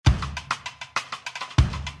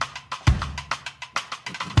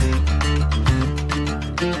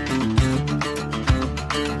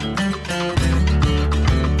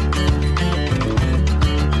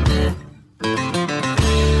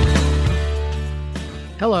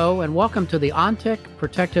Hello, and welcome to the Anti-Semitic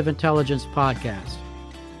Protective Intelligence Podcast.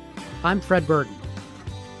 I'm Fred Burton,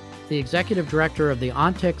 the Executive Director of the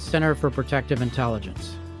Anti-Semitic Center for Protective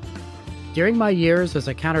Intelligence. During my years as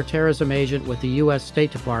a counterterrorism agent with the U.S.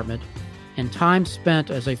 State Department and time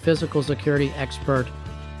spent as a physical security expert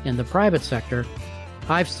in the private sector,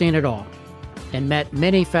 I've seen it all and met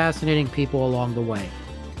many fascinating people along the way.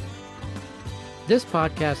 This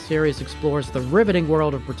podcast series explores the riveting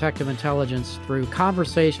world of protective intelligence through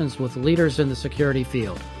conversations with leaders in the security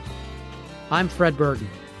field. I'm Fred Burton,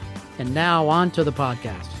 and now on to the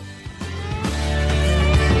podcast.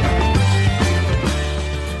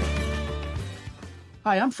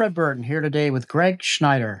 Hi, I'm Fred Burton, here today with Greg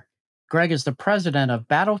Schneider. Greg is the president of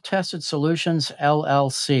Battle Tested Solutions,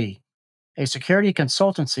 LLC, a security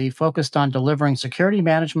consultancy focused on delivering security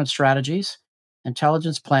management strategies,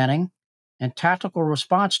 intelligence planning, and tactical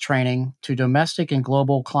response training to domestic and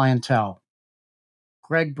global clientele.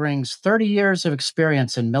 Greg brings 30 years of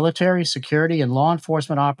experience in military, security, and law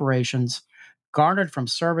enforcement operations garnered from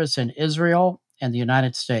service in Israel and the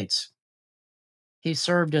United States. He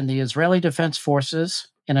served in the Israeli Defense Forces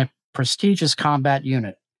in a prestigious combat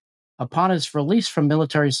unit. Upon his release from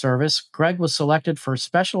military service, Greg was selected for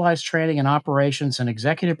specialized training and operations in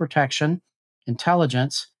executive protection,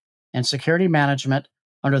 intelligence, and security management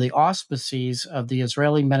under the auspices of the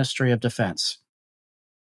Israeli Ministry of Defense.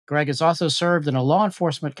 Greg has also served in a law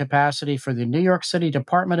enforcement capacity for the New York City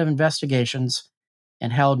Department of Investigations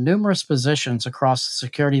and held numerous positions across the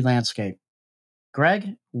security landscape.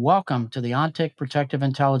 Greg, welcome to the Anti-Semitic Protective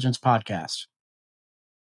Intelligence Podcast.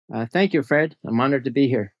 Thank you, Fred. I'm honored to be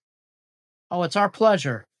here. Oh, it's our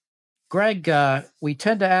pleasure. Greg, we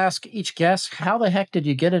tend to ask each guest, how the heck did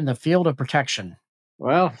you get in the field of protection?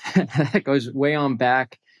 Well, that goes way on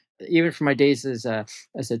back, even from my days as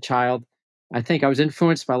a child. I think I was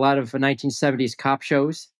influenced by a lot of 1970s cop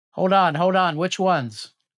shows. Hold on. Which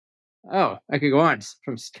ones? Oh, I could go on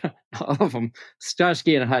from all of them: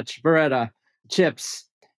 Starsky and Hutch, Beretta, Chips,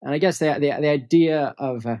 and I guess the idea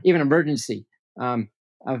of even emergency,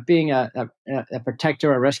 of being a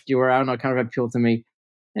protector, a rescuer. I don't know, kind of appealed to me.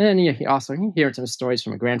 And then you also hear some stories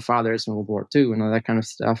from my grandfathers in World War II and all that kind of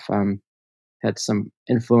stuff. Had some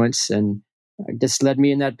influence, and this led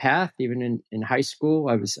me in that path. Even in high school,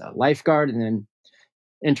 I was a lifeguard and then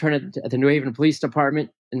intern at the New Haven Police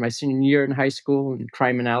Department in my senior year in high school in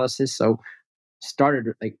crime analysis. So started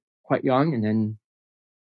like quite young and then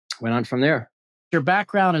went on from there. Your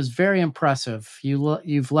background is very impressive.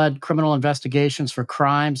 You've led criminal investigations for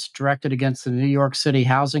crimes directed against the New York City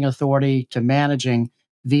Housing Authority, to managing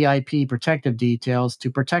VIP protective details,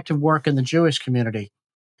 to protective work in the Jewish community.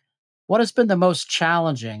 What has been the most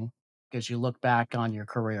challenging as you look back on your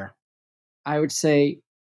career? I would say,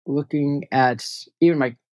 looking at even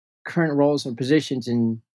my current roles and positions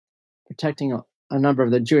in protecting a number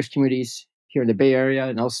of the Jewish communities here in the Bay Area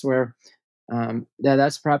and elsewhere,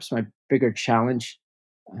 that's perhaps my bigger challenge,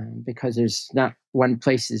 because there's not one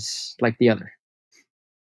place is like the other.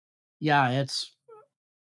 Yeah, it's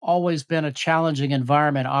always been a challenging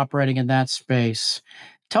environment operating in that space.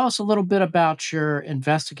 Tell us a little bit about your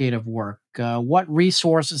investigative work. What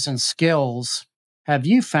resources and skills have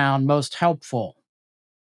you found most helpful?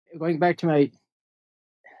 Going back to my,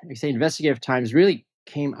 investigative times, really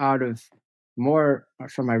came out of more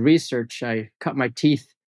from my research. I cut my teeth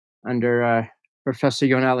under Professor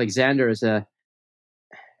Yon Alexander as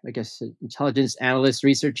intelligence analyst,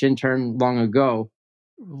 research intern long ago.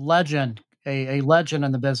 Legend, a legend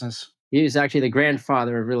in the business. He was actually the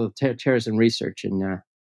grandfather of real terrorism research, and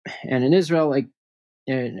in Israel,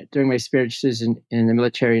 during my experiences in the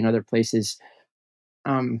military and other places,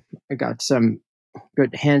 I got some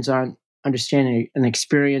good hands-on understanding and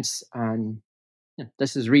experience on,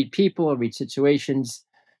 this is read people, read situations,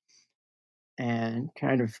 and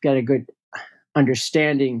kind of get a good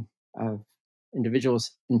understanding of individuals'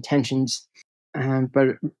 intentions.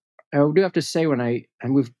 But I do have to say, when I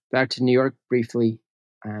moved back to New York briefly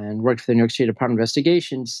and worked for the New York City Department of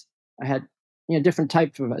Investigations, I had different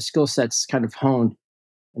types of skill sets kind of honed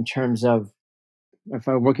in terms of, if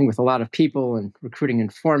I'm working with a lot of people and recruiting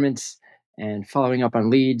informants and following up on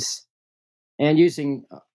leads and using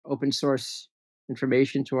open source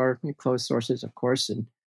information to our closed sources, of course. And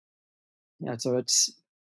so it's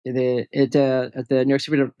at the New York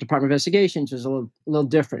City Department of Investigations is a little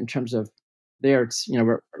different in terms of there. It's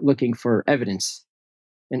we're looking for evidence.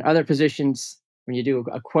 In other positions, when you do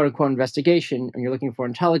a quote unquote investigation and you're looking for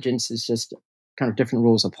intelligence, it's just kind of different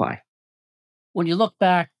rules apply. When you look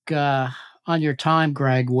back on your time,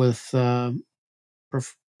 Greg, with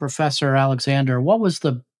Professor Alexander, what was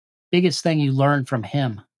the biggest thing you learned from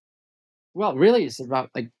him? Well, really, it's about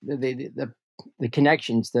like the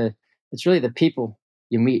connections. It's really the people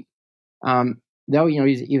you meet. Though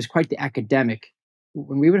he was quite the academic.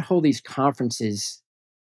 When we would hold these conferences,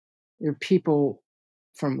 there were people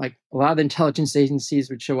from like a lot of the intelligence agencies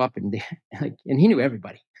would show up, and and he knew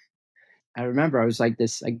everybody. I remember I was like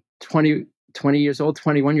this, like 20 years old,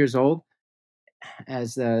 21 years old,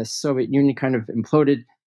 as the Soviet Union kind of imploded,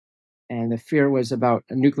 and the fear was about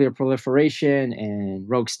nuclear proliferation and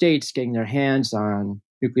rogue states getting their hands on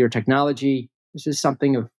nuclear technology. This was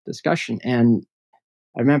something of discussion. And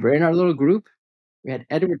I remember in our little group, we had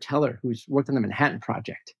Edward Teller, who's worked on the Manhattan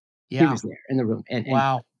Project. He Yeah. was there in the room,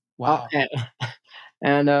 Wow. uh, Wow. and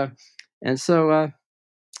and, uh, and so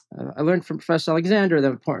I learned from Professor Alexander the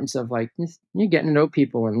importance of like you getting to know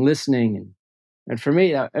people and listening. And for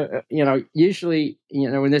me, usually,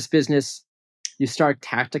 in this business, you start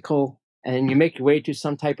tactical and you make your way to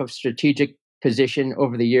some type of strategic position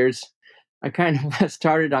over the years. I kind of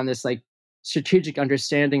started on this like strategic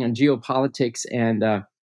understanding on geopolitics and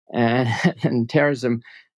and terrorism,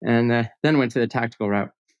 and then went to the tactical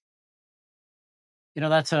route.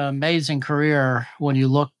 That's an amazing career when you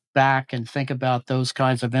look back and think about those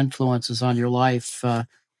kinds of influences on your life.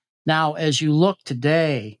 Now, as you look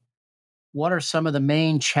today, what are some of the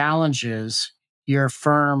main challenges your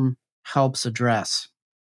firm helps address?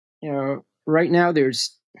 Right now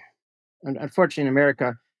there's unfortunately in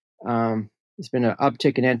America, there's been an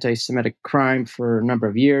uptick in anti-Semitic crime for a number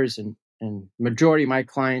of years, and majority of my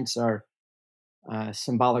clients are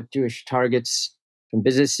symbolic Jewish targets, from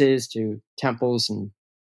businesses to temples and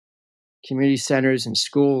community centers and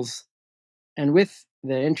schools. And with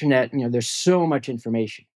the internet, there's so much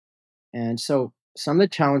information, and so some of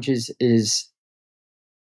the challenges is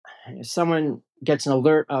if someone gets an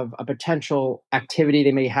alert of a potential activity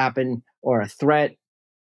that may happen or a threat,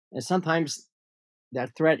 and sometimes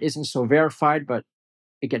that threat isn't so verified, but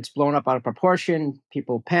it gets blown up out of proportion.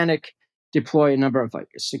 People panic, deploy a number of like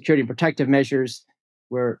security and protective measures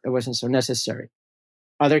where it wasn't so necessary.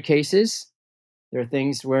 Other cases, there are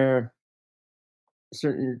things where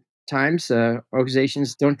certain times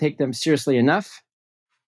organizations don't take them seriously enough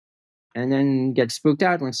and then get spooked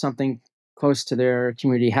out when something close to their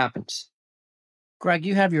community happens. Greg,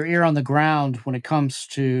 you have your ear on the ground when it comes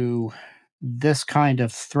to this kind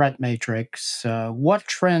of threat matrix. What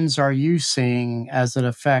trends are you seeing as it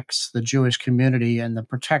affects the Jewish community and the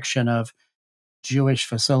protection of Jewish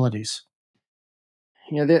facilities?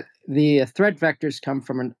 The threat vectors come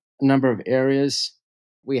from a number of areas.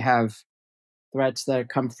 We have threats that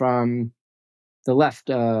come from the left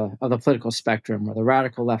of the political spectrum, or the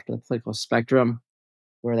radical left of the political spectrum,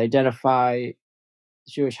 where they identify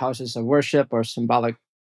Jewish houses of worship or symbolic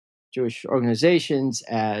Jewish organizations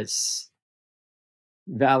as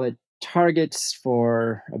valid targets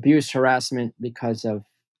for abuse, harassment because of,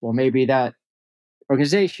 well, maybe that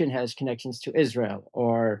organization has connections to Israel,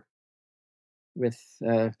 or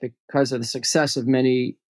because of the success of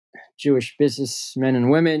many Jewish businessmen and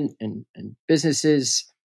women and businesses.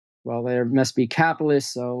 Well, there must be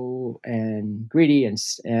capitalists, and greedy,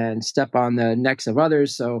 and step on the necks of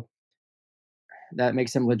others. So that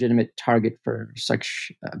makes them a legitimate target for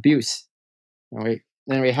such abuse.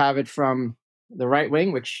 Then we have it from the right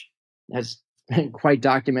wing, which has been quite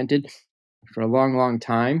documented for a long, long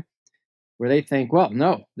time, where they think, well,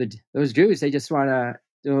 no, those Jews, they just want to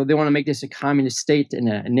they want to make this a communist state and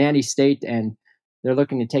a nanny state, and they're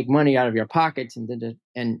looking to take money out of your pockets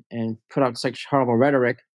and put out such horrible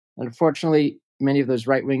rhetoric. Unfortunately, many of those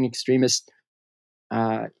right wing extremists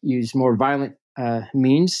use more violent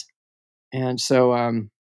means, and so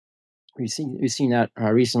we've seen that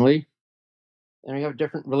recently. And we have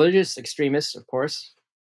different religious extremists, of course,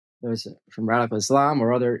 those from radical Islam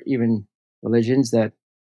or other even religions that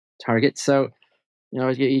target. So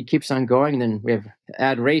it keeps on going. And then we have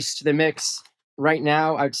add race to the mix. Right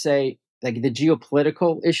now, I'd say like the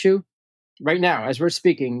geopolitical issue. Right now, as we're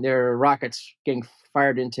speaking, there are rockets getting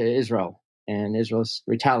fired into Israel, and Israel's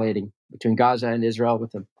retaliating between Gaza and Israel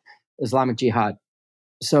with the Islamic Jihad.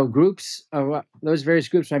 So groups of those various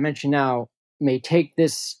groups I mentioned now may take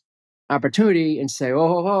this opportunity and say, "Oh,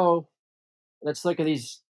 ho, ho, let's look at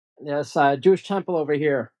this Jewish temple over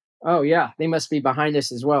here. Oh, yeah, they must be behind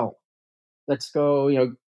this as well. Let's go,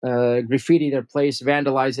 graffiti their place,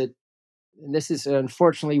 vandalize it." And this is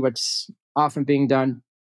unfortunately what's often being done.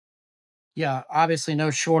 Yeah, obviously no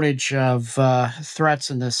shortage of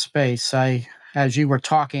threats in this space. As you were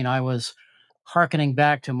talking, I was hearkening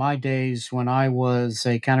back to my days when I was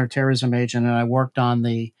a counterterrorism agent and I worked on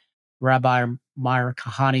the Rabbi Meir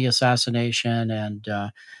Kahane assassination and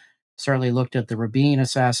certainly looked at the Rabin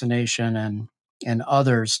assassination. And and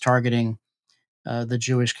others targeting the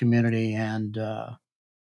Jewish community. And,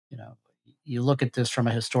 you look at this from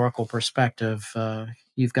a historical perspective,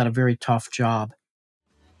 you've got a very tough job.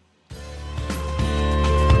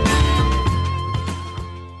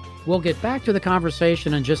 We'll get back to the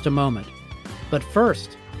conversation in just a moment. But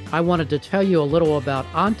first, I wanted to tell you a little about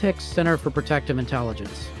ONTIC's Center for Protective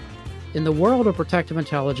Intelligence. In the world of protective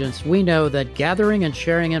intelligence, we know that gathering and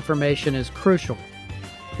sharing information is crucial.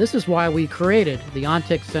 This is why we created the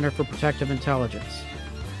ONTIC Center for Protective Intelligence.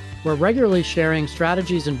 We're regularly sharing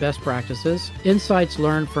strategies and best practices, insights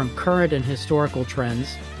learned from current and historical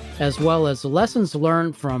trends, as well as lessons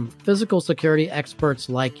learned from physical security experts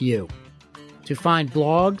like you. To find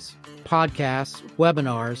blogs, podcasts,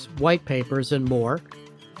 webinars, white papers, and more,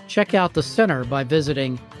 check out the center by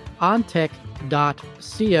visiting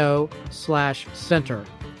ontic.co/center.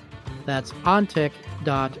 That's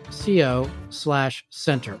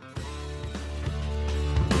ontic.co/center.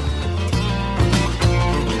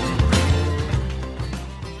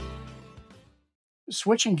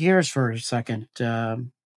 Switching gears for a second,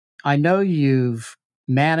 I know you've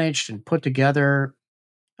managed and put together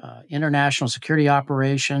international security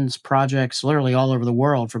operations projects literally all over the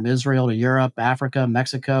world, from Israel to Europe, Africa,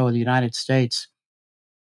 Mexico, and the United States.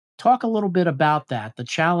 Talk a little bit about that, the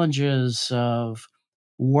challenges of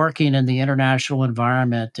working in the international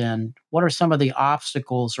environment, and what are some of the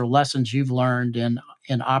obstacles or lessons you've learned in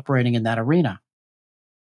operating in that arena?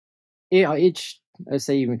 Each, let's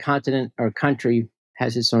say, even continent or country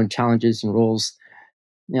has its own challenges and rules.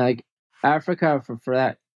 Like Africa, for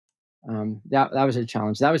that, that was a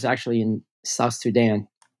challenge. That was actually in South Sudan. It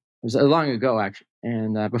was long ago, actually,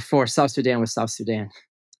 and before South Sudan was South Sudan,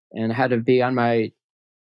 and I had to be on my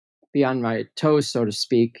toes, so to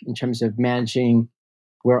speak, in terms of managing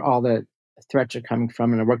where all the threats are coming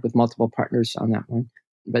from. And I worked with multiple partners on that one.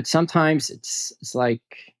 But sometimes it's like,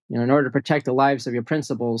 in order to protect the lives of your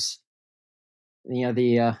principals,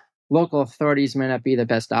 the local authorities may not be the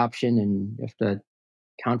best option, and you have to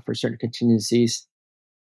account for certain contingencies.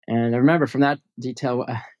 And I remember from that detail,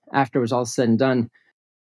 after it was all said and done,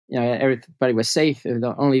 everybody was safe.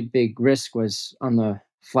 The only big risk was on the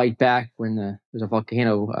flight back when there was a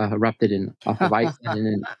volcano erupted off of Iceland, and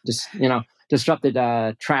then just disrupted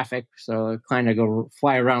traffic. So kind of go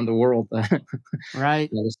fly around the world, Right.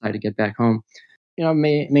 the other side to get back home.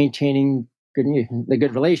 Maintaining the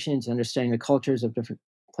good relations, understanding the cultures of different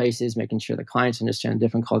places, making sure the clients understand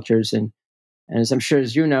different cultures, and as I'm sure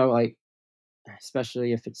as you know, like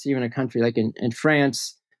especially if it's even a country like in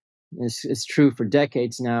France, it's true for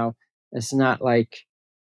decades now. It's not like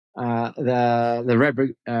a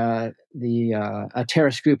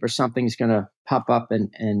terrorist group or something is going to pop up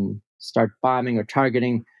and start bombing or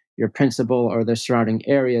targeting your principal or the surrounding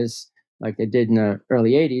areas like they did in the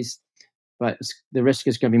early 80s. But the risk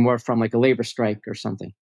is going to be more from like a labor strike or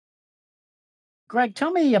something. Greg,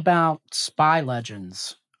 tell me about Spy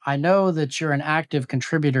Legends. I know that you're an active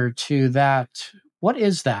contributor to that. What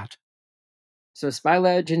is that? So Spy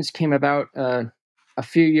Legends came about a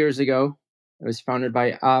few years ago. It was founded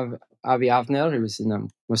by Avi Avner, who was in the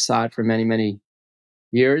Mossad for many, many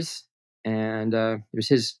years. And it was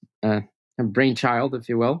his brainchild, if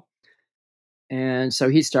you will. And so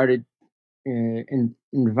he started inviting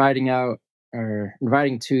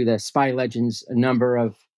to the Spy Legends a number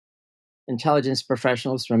of intelligence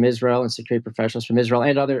professionals from Israel and security professionals from Israel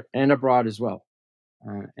and abroad as well,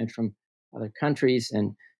 and from other countries,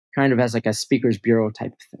 and kind of as like a speakers bureau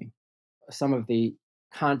type of thing. Some of the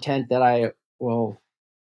content that I will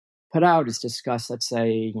put out is discuss, let's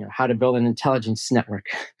say, how to build an intelligence network,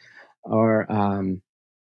 or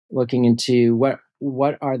looking into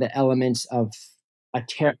what are the elements of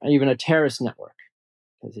even a terrorist network,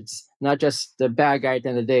 because it's not just the bad guy at the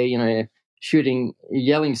end of the day, shooting,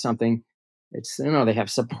 yelling something. It's they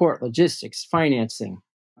have support, logistics, financing,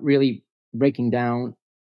 really breaking down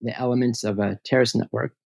the elements of a terrorist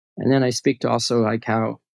network. And then I speak to also like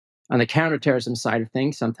how on the counterterrorism side of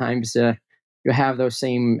things, sometimes you have those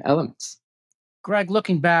same elements. Greg,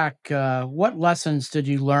 looking back, what lessons did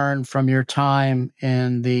you learn from your time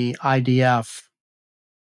in the IDF?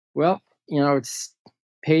 Well, it's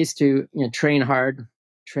pays to train hard,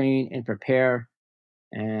 train and prepare,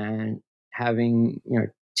 and having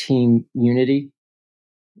team unity.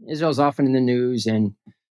 Israel's often in the news, and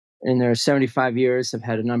in their 75 years have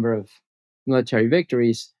had a number of military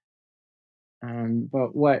victories.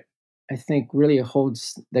 But what I think really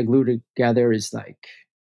holds the glue together is like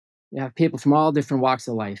you have people from all different walks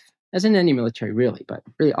of life, as in any military, really, but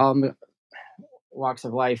really all walks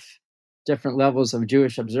of life, different levels of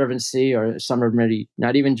Jewish observancy, or some are maybe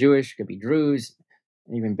not even Jewish, could be Druze,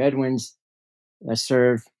 and even Bedouins. that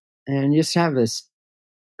serve, and you just have this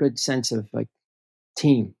good sense of like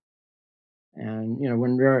team. And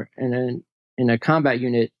when we're in a combat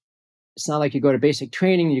unit, it's not like you go to basic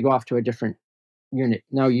training and you go off to a different unit.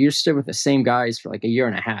 No, you're still with the same guys for like a year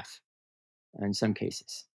and a half in some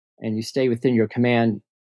cases, and you stay within your command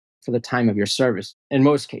for the time of your service in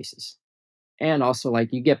most cases. And also,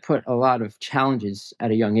 like, you get put a lot of challenges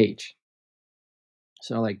at a young age.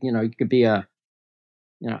 So, like, you could be a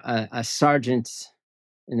sergeant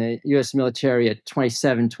in the U.S. military at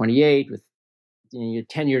 27, 28 with you're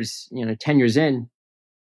 10 years, 10 years in.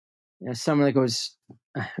 Someone that goes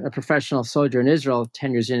a professional soldier in Israel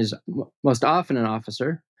 10 years in is most often an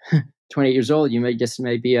officer. 28 years old, you may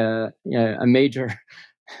be a major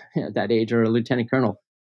at that age, or a lieutenant colonel.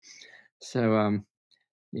 So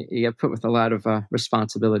you get put with a lot of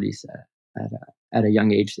responsibilities at a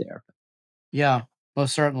young age there. Yeah,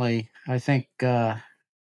 most certainly. I think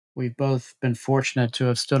we've both been fortunate to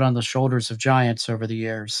have stood on the shoulders of giants over the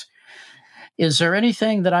years. Is there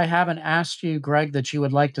anything that I haven't asked you, Greg, that you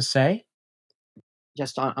would like to say?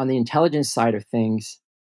 Just on the intelligence side of things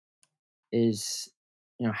is,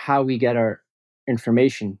 how we get our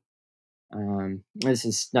information. This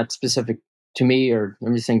is not specific to me, or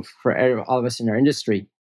I'm just saying for all of us in our industry.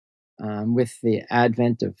 With the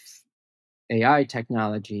advent of AI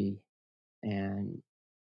technology and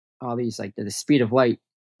all these, like the speed of light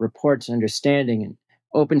reports and understanding and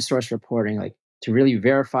open source reporting, like to really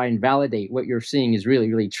verify and validate what you're seeing is really,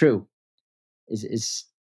 really true, is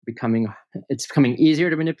becoming easier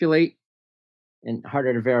to manipulate and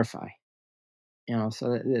harder to verify.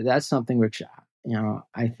 So that's something which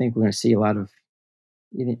I think we're going to see a lot of,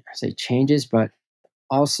 say, changes, but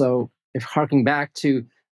also, if harking back to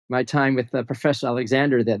my time with Professor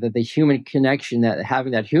Alexander, that the human connection, that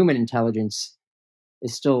having that human intelligence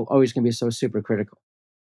is still always going to be so super critical.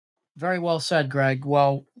 Very well said, Greg.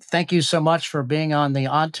 Well, thank you so much for being on the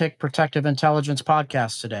OnTick Protective Intelligence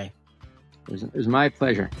podcast today. It was my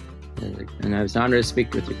pleasure, and I was honored to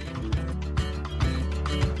speak with you.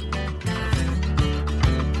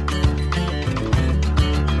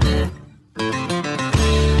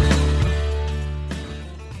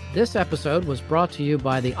 This episode was brought to you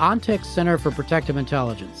by the OnTick Center for Protective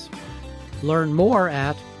Intelligence. Learn more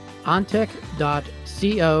at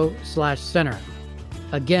ontic.co/center.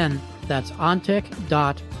 Again, that's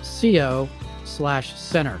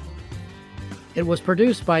ontic.co/center. It was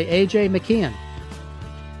produced by A.J. McKeon.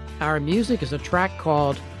 Our music is a track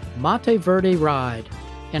called Monteverde Ride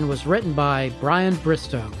and was written by Brian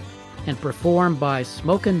Bristow and performed by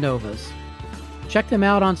Smokin' Novas. Check them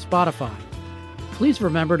out on Spotify. Please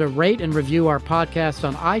remember to rate and review our podcast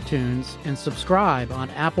on iTunes and subscribe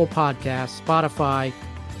on Apple Podcasts, Spotify,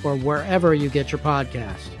 or wherever you get your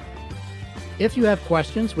podcast. If you have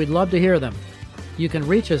questions, we'd love to hear them. You can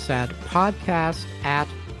reach us at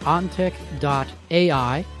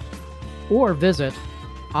podcast@ontic.ai or visit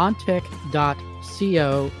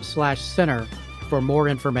ontic.co/center for more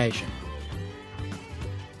information.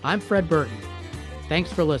 I'm Fred Burton.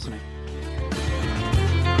 Thanks for listening.